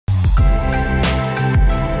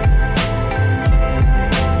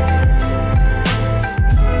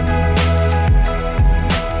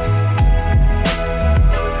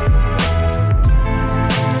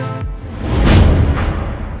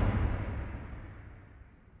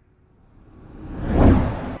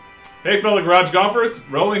Hey fellow garage golfers,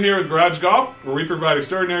 Roland here with Garage Golf, where we provide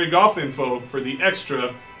extraordinary golf info for the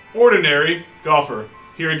extraordinary golfer.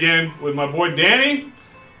 Here again with my boy Danny.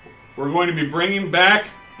 We're going to be bringing back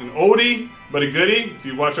an oldie but a goodie. If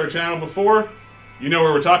you watched our channel before, you know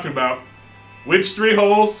what we're talking about. Which 3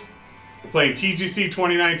 holes? We're playing TGC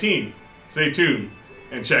 2019. Stay tuned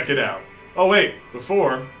and check it out. Oh wait,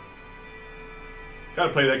 before,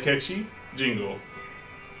 gotta play that catchy jingle.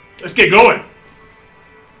 Let's get going!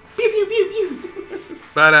 Pew pew pew pew.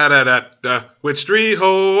 Ba-da-da-da-da. Which 3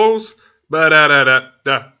 holes?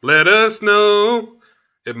 Ba-da-da-da-da. Let us know.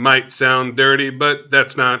 It might sound dirty, but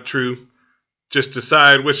that's not true. Just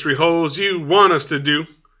decide which 3 holes you want us to do.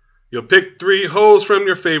 You'll pick 3 holes from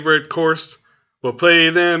your favorite course. We'll play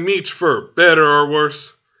them each for better or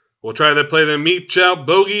worse. We'll try to play them each out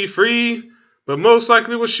bogey free, but most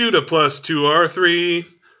likely we'll shoot a +2 or 3.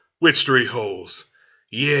 Which 3 holes?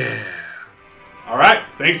 Yeah. Alright,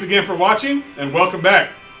 thanks again for watching, and welcome back.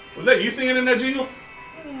 Was that you singing in that jingle?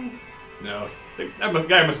 No, that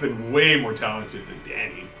guy must have been way more talented than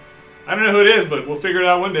Danny. I don't know who it is, but we'll figure it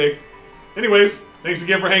out one day. Anyways, thanks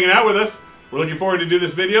again for hanging out with us. We're looking forward to do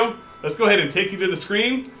this video. Let's go ahead and take you to the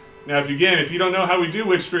screen. Now, if you don't know how we do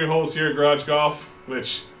which 3 holes here at Garage Golf,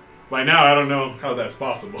 which by now I don't know how that's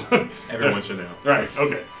possible. Everyone should know. Right,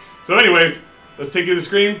 okay. So anyways, let's take you to the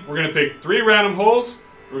screen. We're going to pick 3 random holes.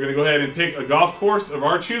 We're going to go ahead and pick a golf course of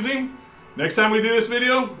our choosing. Next time we do this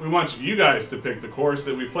video, we want you guys to pick the course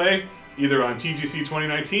that we play, either on TGC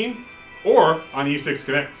 2019 or on E6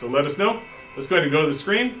 Connect. So let us know. Let's go ahead and go to the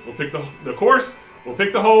screen. We'll pick the course, we'll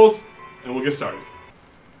pick the holes, and we'll get started.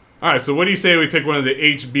 Alright, so what do you say we pick one of the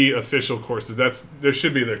HB official courses? There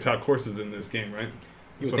should be their top courses in this game, right?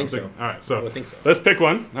 You would think so. Alright, so I would think so. Let's pick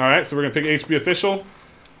one. Alright, so we're going to pick HB official.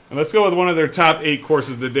 And let's go with one of their top 8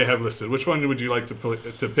 courses that they have listed. Which one would you like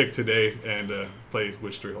to pick today and play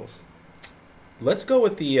which 3 holes? Let's go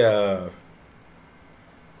with the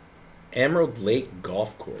Emerald Lake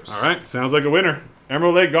Golf Course. All right, sounds like a winner.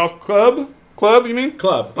 Emerald Lake Golf Club? Club, you mean?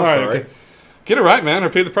 Club. I'm All right, sorry. okay. Get it right, man, or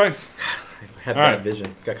pay the price. I had All bad right.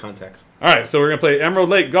 vision. Got contacts. All right, so we're going to play Emerald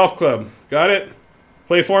Lake Golf Club. Got it?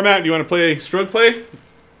 Play format. Do you want to play stroke play?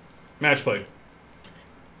 Match play.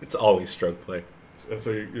 It's always stroke play.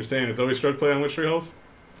 So you're saying it's always stroke play on which 3 holes?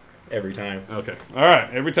 Every time. Okay. All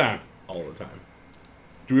right, every time. All the time.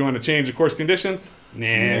 Do we want to change the course conditions?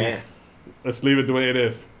 Nah. Let's leave it the way it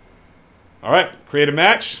is. All right, create a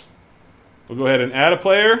match. We'll go ahead and add a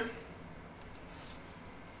player.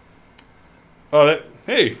 Oh,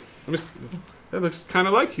 hey, that looks kind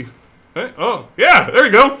of like you. Hey, oh, yeah, there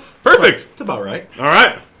we go. Perfect. It's about right. All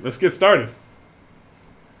right, let's get started.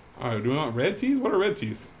 All right, do we want red tees? What are red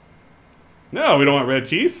tees? No, we don't want red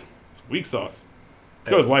tees. It's weak sauce. Let's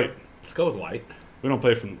go with white. Let's go with white. We don't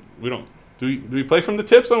play from. Do we play from the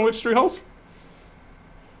tips on which 3 holes?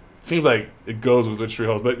 Seems like it goes with which 3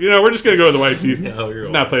 holes, but we're just gonna go with the white tees. No, let's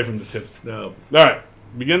not play from the tips. No. All right,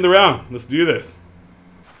 begin the round. Let's do this.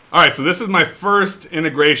 All right, so this is my first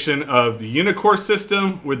integration of the Uneekor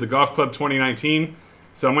system with the Golf Club 2019.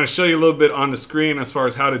 So I'm going to show you a little bit on the screen as far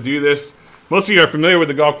as how to do this. Most of you are familiar with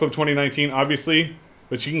the Golf Club 2019, obviously,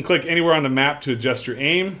 but you can click anywhere on the map to adjust your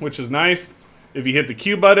aim, which is nice. If you hit the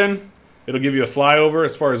Q button, it'll give you a flyover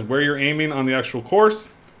as far as where you're aiming on the actual course.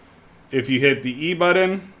 If you hit the E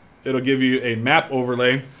button, it'll give you a map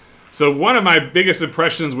overlay. So one of my biggest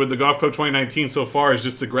impressions with the Golf Club 2019 so far is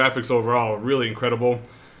just the graphics overall. Really incredible.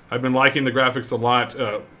 I've been liking the graphics a lot.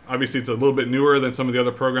 Obviously, it's a little bit newer than some of the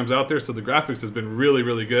other programs out there, so the graphics has been really,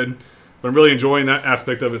 really good. But I'm really enjoying that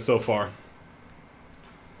aspect of it so far.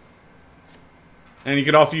 And you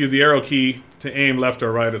can also use the arrow key to aim left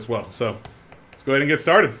or right as well. So let's go ahead and get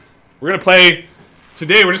started. We're going to play,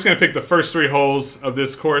 today we're just going to pick the first 3 holes of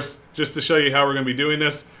this course just to show you how we're going to be doing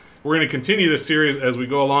this. We're going to continue this series as we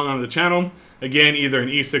go along on the channel. Again, either in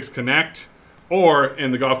E6 Connect or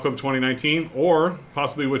in the Golf Club 2019, or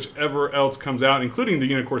possibly whichever else comes out, including the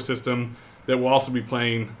Uneekor system that we'll also be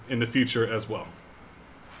playing in the future as well.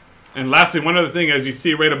 And lastly, one other thing, as you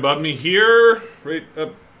see right above me here, right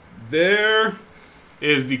up there,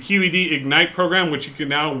 is the QED Ignite program, which you can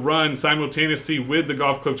now run simultaneously with the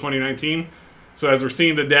Golf Club 2019. So as we're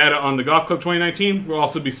seeing the data on the Golf Club 2019, we'll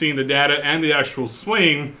also be seeing the data and the actual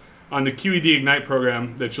swing on the QED Ignite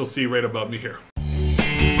program that you'll see right above me here.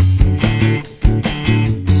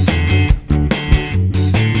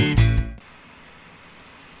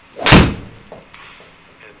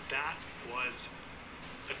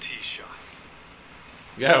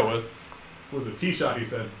 Yeah, it was. It was a tee shot, he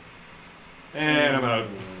said. And I'm out.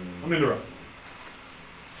 I'm in the rough.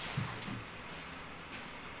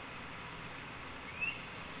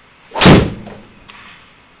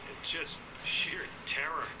 It Just sheer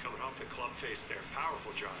terror coming off the club face there.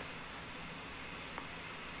 Powerful drive.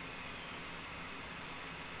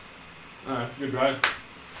 Alright, that's a good drive.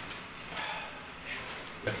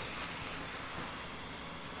 Yes.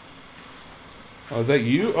 Oh, is that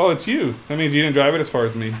you? Oh, it's you. That means you didn't drive it as far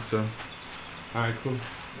as me, so. Alright, cool.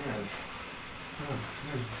 Yeah. Oh,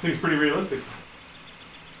 seems pretty realistic.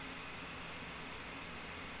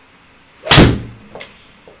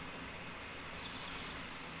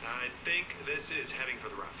 I think this is heading for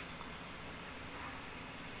the rough.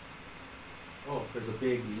 Oh, there's a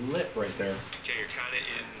big lip right there. Okay, you're kind of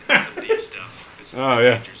in some deep stuff. This is Oh, the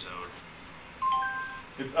yeah. danger zone.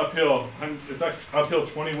 It's uphill. It's uphill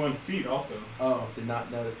 21 feet also. Oh, did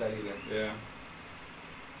not notice that either. Yeah.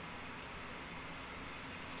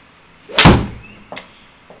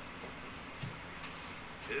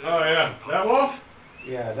 This is Oh, yeah. looking That positive. wall?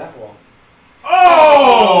 Yeah, that wall.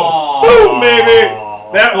 Oh! Boom, baby!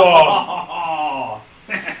 That wall.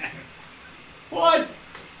 What?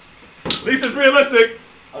 At least it's realistic.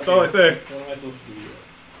 That's all I say. What am I supposed to do here?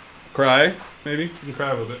 Cry, maybe? You can cry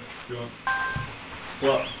a little bit if you want.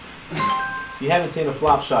 Well, if you haven't seen a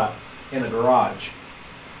flop shot in a garage,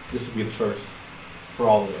 this would be the first for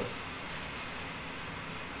all of us.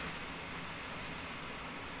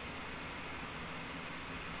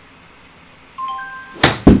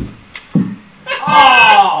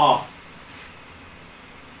 Oh!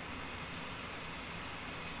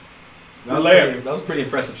 That was a pretty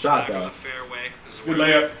impressive shot, Back on though. the fairway. This is Good where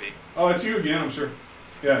we layup. need to be. Oh, it's you again, I'm sure.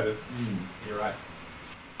 Yeah, it is. You're right.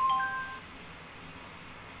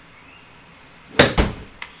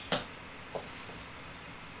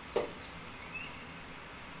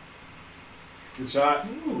 Good shot.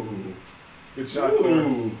 Ooh. Good shot, sir.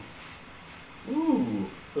 Ooh. Ooh.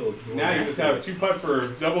 Now you just have a 2-putt for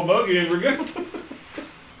double bogey and we're good.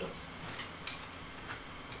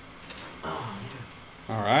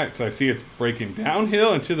 Alright, so I see it's breaking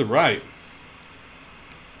downhill and to the right.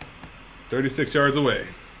 36 yards away.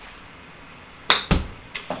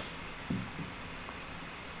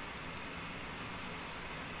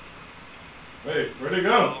 Wait, where'd it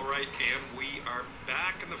go? All right, and we are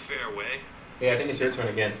back in the fairway. Yeah, I think it's your turn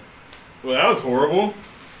again. Well, that was horrible.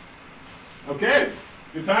 Okay,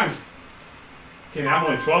 good times. Okay, now I'm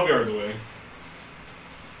only 12 yards away.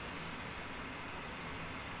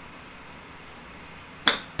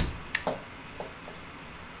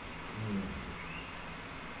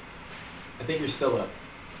 I think you're still up.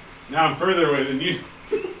 Now I'm further away than you.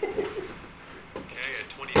 Okay, a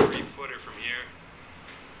 23-footer from here.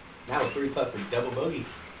 Now a 3-putt for double bogey.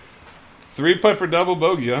 3-putt for double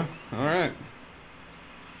bogey, huh? Alright.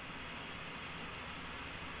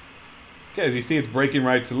 Okay, as you see, it's breaking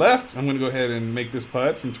right to left. I'm going to go ahead and make this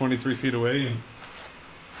putt from 23 feet away and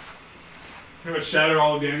pretty much shatter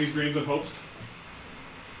all of Danny's dreams and hopes.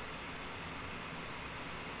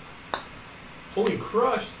 Holy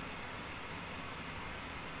crushed.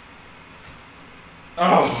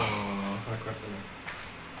 Oh! I crushed in there.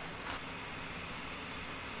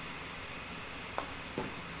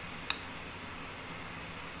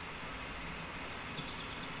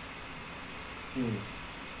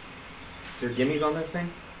 Is there gimmies on this thing?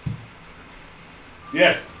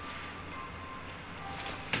 Yes.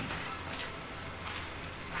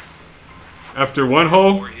 After one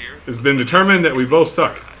hole, it's been determined that we both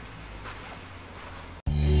suck.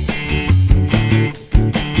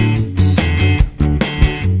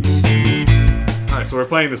 Alright, so we're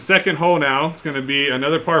playing the second hole now. It's going to be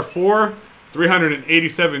another par 4,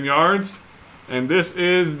 387 yards. And this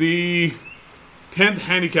is the 10th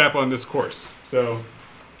handicap on this course. So,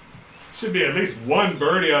 should be at least one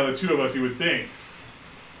birdie out of the two of us, you would think.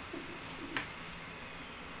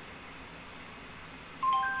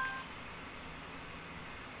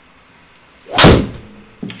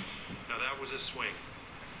 Now that was a swing.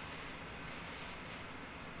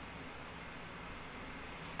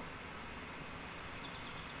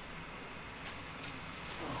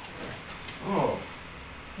 Oh.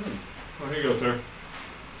 Oh, here you go, sir.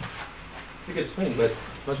 It's a good swing, but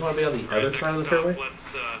don't you want to be on the other Right, side of the next fairway? up,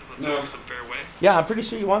 let's No. work some fairway. Yeah, I'm pretty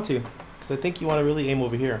sure you want to. Because I think you want to really aim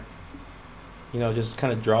over here. You know, just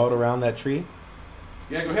kind of draw it around that tree.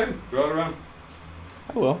 Yeah, go ahead. Draw it around.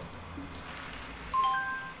 I will.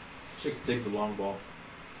 Chicks dig the long ball.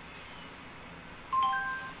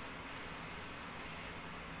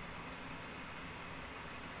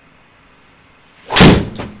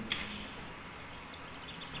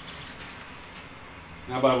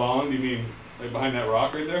 Now by long, do you mean like behind that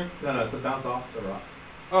rock right there? No, it's a bounce off the rock.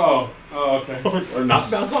 Oh, okay. Or not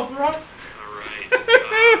bounce off the rock? All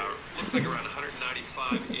right. Looks like around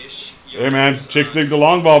 195-ish. Hey man, chicks dig the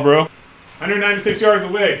long ball, bro. 196 yards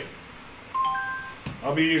away.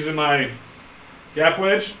 I'll be using my gap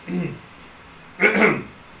wedge.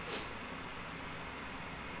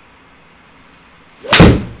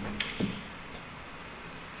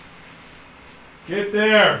 Get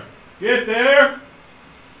there. Get there.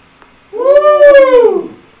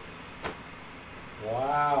 Woo!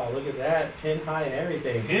 Wow, look at that. Pin high and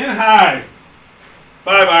everything. Pin high.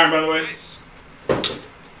 5 iron, by the way. Nice.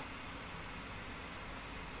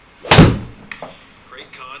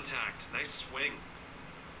 Great contact. Nice swing.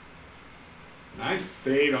 Nice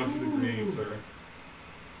fade onto the green, sir.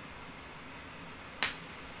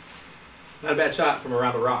 Not a bad shot from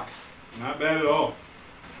around the rock. Not bad at all.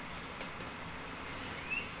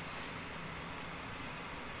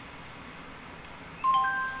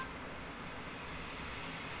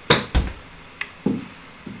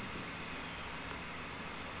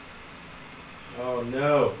 Oh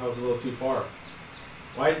no, that was a little too far.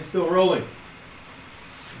 Why is it still rolling?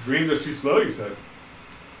 Greens are too slow, you said.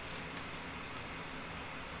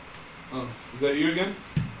 Oh, is that you again?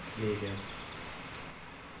 Me again.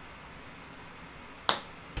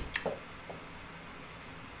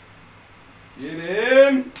 Get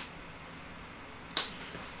in.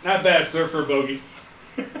 Not bad, sir, for a bogey.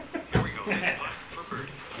 Here we go. Nice putt for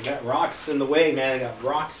birdie. I got rocks in the way, man. I got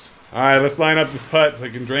rocks. All right, let's line up this putt so I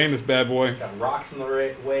can drain this bad boy. Got rocks in the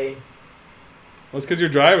way. Well, it's because your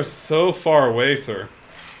drive is so far away, sir.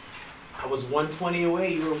 I was 120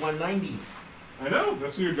 away. You were 190. I know.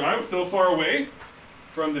 That's when your drive was so far away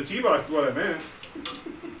from the tee box is what I meant.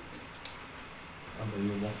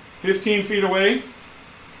 Unbelievable. 15 feet away.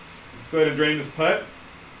 Let's go ahead and drain this putt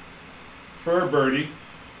for a birdie.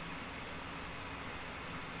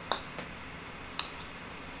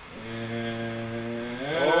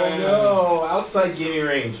 Oh no! Outside gimme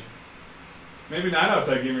range. Maybe not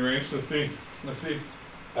outside gimme range. Let's see. Let's see.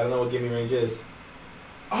 I don't know what gimme range is.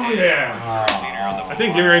 Oh yeah. I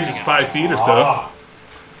think gimme range is 5 feet or so. Ah.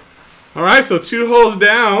 All right, so 2 holes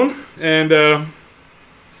down, and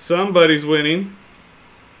somebody's winning.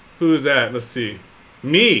 Who is that? Let's see.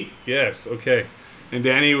 Me. Yes. Okay. And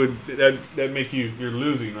Danny, would that make you're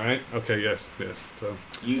losing, right? Okay. Yes. Yes. So.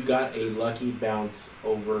 You got a lucky bounce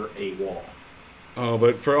over a wall. Oh,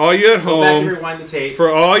 but for all you at Go back and home, rewind the tape. for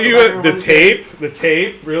all you Go back at and the rewind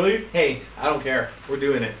tape, really? Hey, I don't care. We're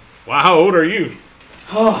doing it. Wow, how old are you?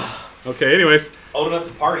 Okay. Anyways, Old enough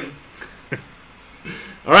to party.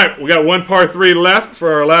 all right, we got 1 par 3 left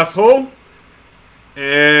for our last hole,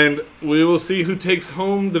 and we will see who takes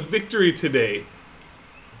home the victory today.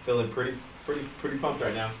 Feeling pretty pumped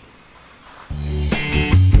right now.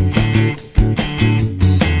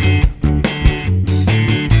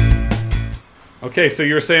 Okay, so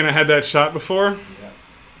you were saying I had that shot before? Yeah.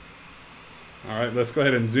 All right, let's go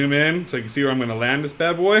ahead and zoom in so you can see where I'm going to land this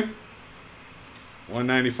bad boy.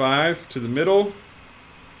 195 to the middle.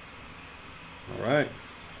 All right.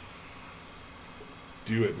 Let's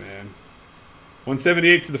do it, man.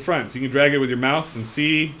 178 to the front, so you can drag it with your mouse and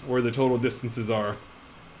see where the total distances are.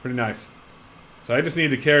 Pretty nice. So I just need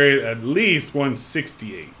to carry it at least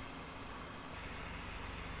 168.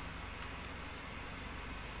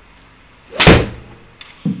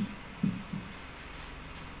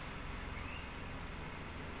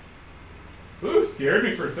 Ooh, scared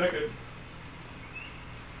me for a second.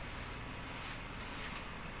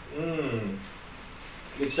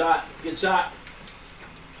 It's a good shot. It's a good shot.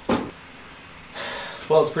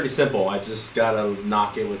 Well, it's pretty simple. I just gotta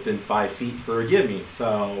knock it within 5 feet for a gimme.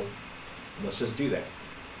 So let's just do that.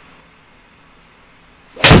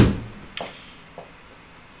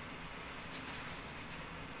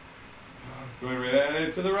 It's going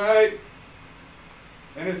right to the right.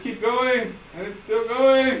 And it's keep going. And it's still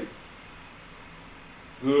going.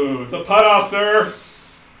 Ooh, it's a putt off, sir.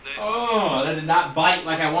 Nice. Oh, that did not bite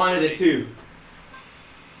like I wanted it to.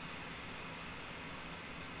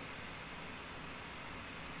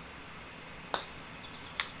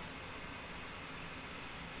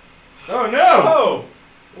 Oh, no. Oh,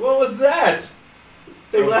 what was that?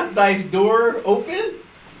 They left thy door open?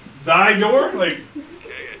 Die door? Like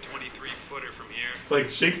Okay, a 23-footer from here.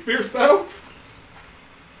 Shakespeare style?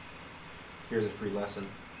 Here's a free lesson.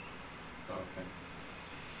 Okay.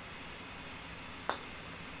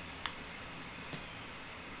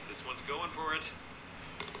 This one's going for it.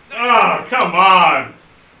 Oh, come on.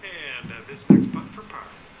 And this next putt for par.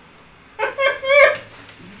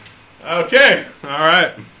 Okay. All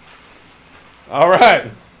right. All right.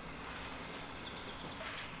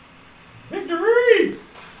 Victory!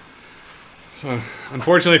 So,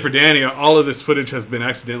 unfortunately for Danny, all of this footage has been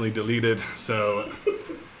accidentally deleted. So,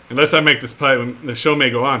 unless I make this putt, the show may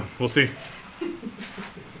go on. We'll see.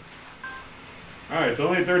 Alright, it's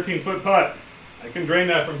only a 13-foot putt. I can drain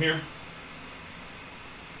that from here.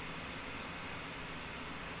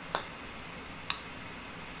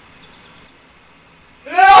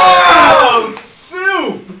 Oh,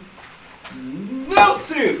 soup! No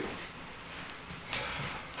soup!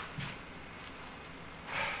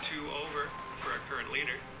 2 over for our current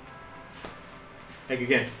leader. Hey, good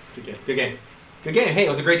game. Good game. Good game. Good game. Hey, it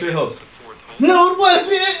was a great 3 It's holes. the 4th hole. No, it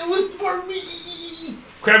wasn't! It was for me!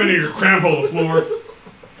 Crab into your cram hole floor.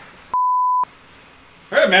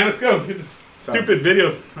 Alright, man, let's go. Get this stupid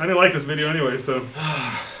video. I didn't like this video anyway, so.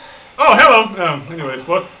 Oh, hello! Anyways,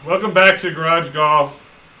 welcome back to Garage Golf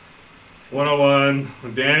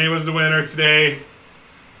 101. Danny was the winner today.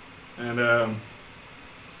 And, I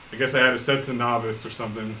guess I had it set to novice or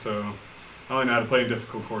something, so I only know how to play in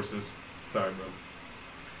difficult courses. Sorry, bro.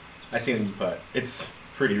 I seen him putt. It's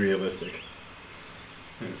pretty realistic.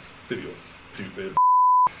 This video's stupid.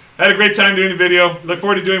 I had a great time doing the video. Look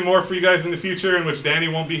forward to doing more for you guys in the future, in which Danny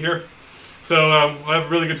won't be here. So we'll have a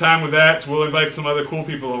really good time with that. We'll invite some other cool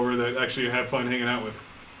people over that actually have fun hanging out with.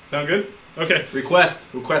 Sound good? Okay.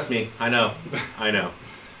 Request me. I know.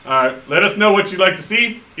 Let us know what you'd like to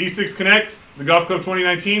see. E6 Connect, the Golf Club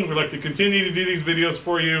 2019. We'd like to continue to do these videos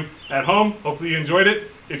for you at home. Hopefully you enjoyed it.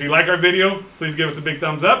 If you like our video, please give us a big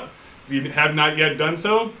thumbs up. If you have not yet done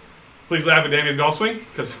so, please laugh at Danny's golf swing,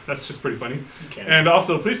 because that's just pretty funny. And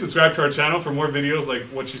also, please subscribe to our channel for more videos like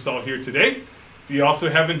what you saw here today. If you also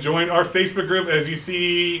haven't joined our Facebook group, as you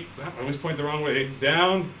see, I always point the wrong way,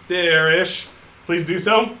 down there-ish, please do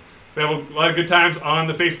so. We have a lot of good times on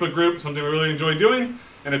the Facebook group, something we really enjoy doing,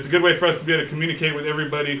 and it's a good way for us to be able to communicate with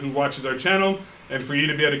everybody who watches our channel, and for you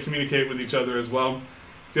to be able to communicate with each other as well.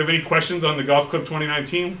 If you have any questions on the Golf Club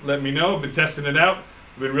 2019, let me know. I've been testing it out.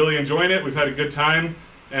 We've been really enjoying it. We've had a good time.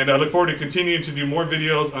 And I look forward to continuing to do more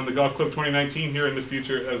videos on the Golf Club 2019 here in the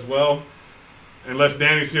future as well. Unless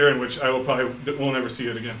Danny's here, in which I will won't ever see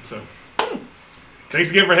it again. So,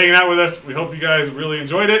 thanks again for hanging out with us. We hope you guys really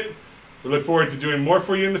enjoyed it. We look forward to doing more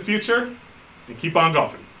for you in the future. And keep on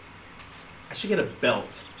golfing. I should get a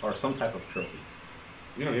belt or some type of trophy.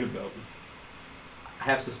 You don't need a belt. I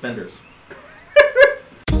have suspenders.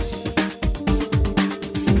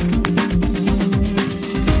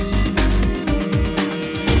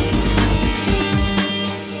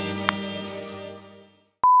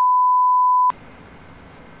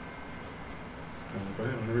 Go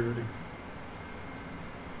ahead, whenever you're ready.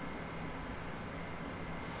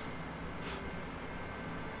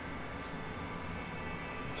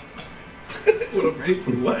 What I'm ready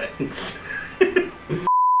for what?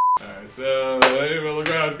 Alright, so hey, well,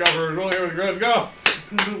 Garage Golfer, rolling here with Garage Golf.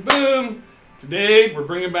 Boom! Today we're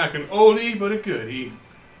bringing back an oldie but a goodie.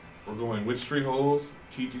 We're going which 3 holes?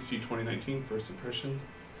 TGC 2019 first impressions.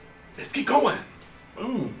 Let's get going!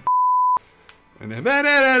 Boom! And then click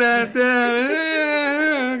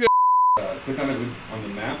on it on the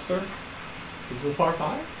map, sir. This is a par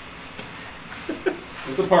 5?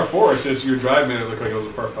 It's a par 4. It's just your drive made it look like it was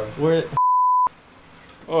a par 5. Where?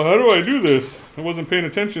 Oh, how do I do this? I wasn't paying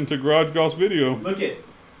attention to Garage Golf's video. Look it.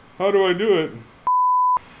 How do I do it?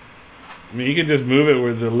 I mean, you can just move it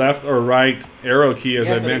with the left or right arrow key, as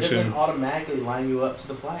I mentioned. It doesn't automatically line you up to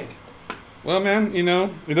the flag. Well, man, you know,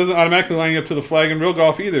 it doesn't automatically line you up to the flag in real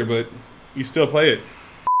golf either, but you still play it.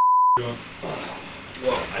 Well,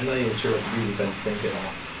 I'm not even sure what to do because I think it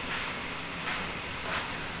all.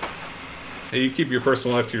 Hey, you keep your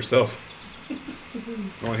personal life to yourself.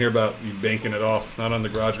 I want to hear about you banking it off. Not on the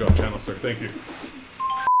Garage Golf channel, sir. Thank you.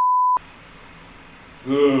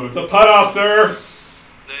 Ooh, it's a putt off, sir.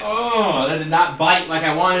 Nice. Oh, that did not bite like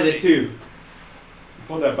I wanted it to. You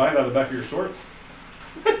pulled that bite out of the back of your shorts.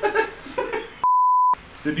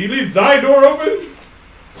 Did you leave thy door open?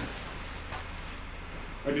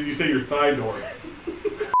 Or did you say your thigh door?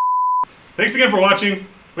 Thanks again for watching.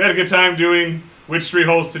 We had a good time doing which 3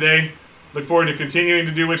 holes today. Look forward to continuing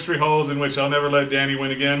to do which 3 holes, in which I'll never let Danny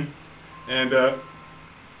win again. And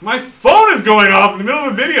my phone is going off in the middle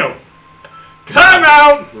of the video. Time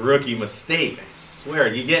out! Rookie mistake. I swear.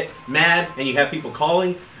 You get mad and you have people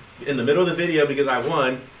calling in the middle of the video because I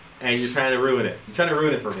won, and you're trying to ruin it. You're trying to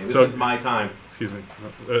ruin it for me. This is my time. Excuse me.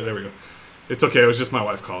 There we go. It's okay. It was just my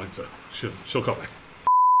wife calling, so she'll call back.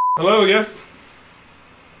 Hello, yes?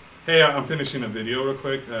 Hey, I'm finishing a video real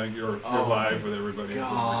quick. You're live with everybody.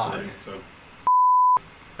 God. So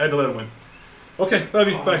I had to let him win. Okay, love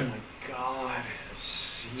you. Bye. Oh my God.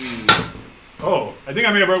 Jeez. Oh, I think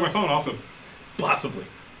I may have broke my phone also. Possibly.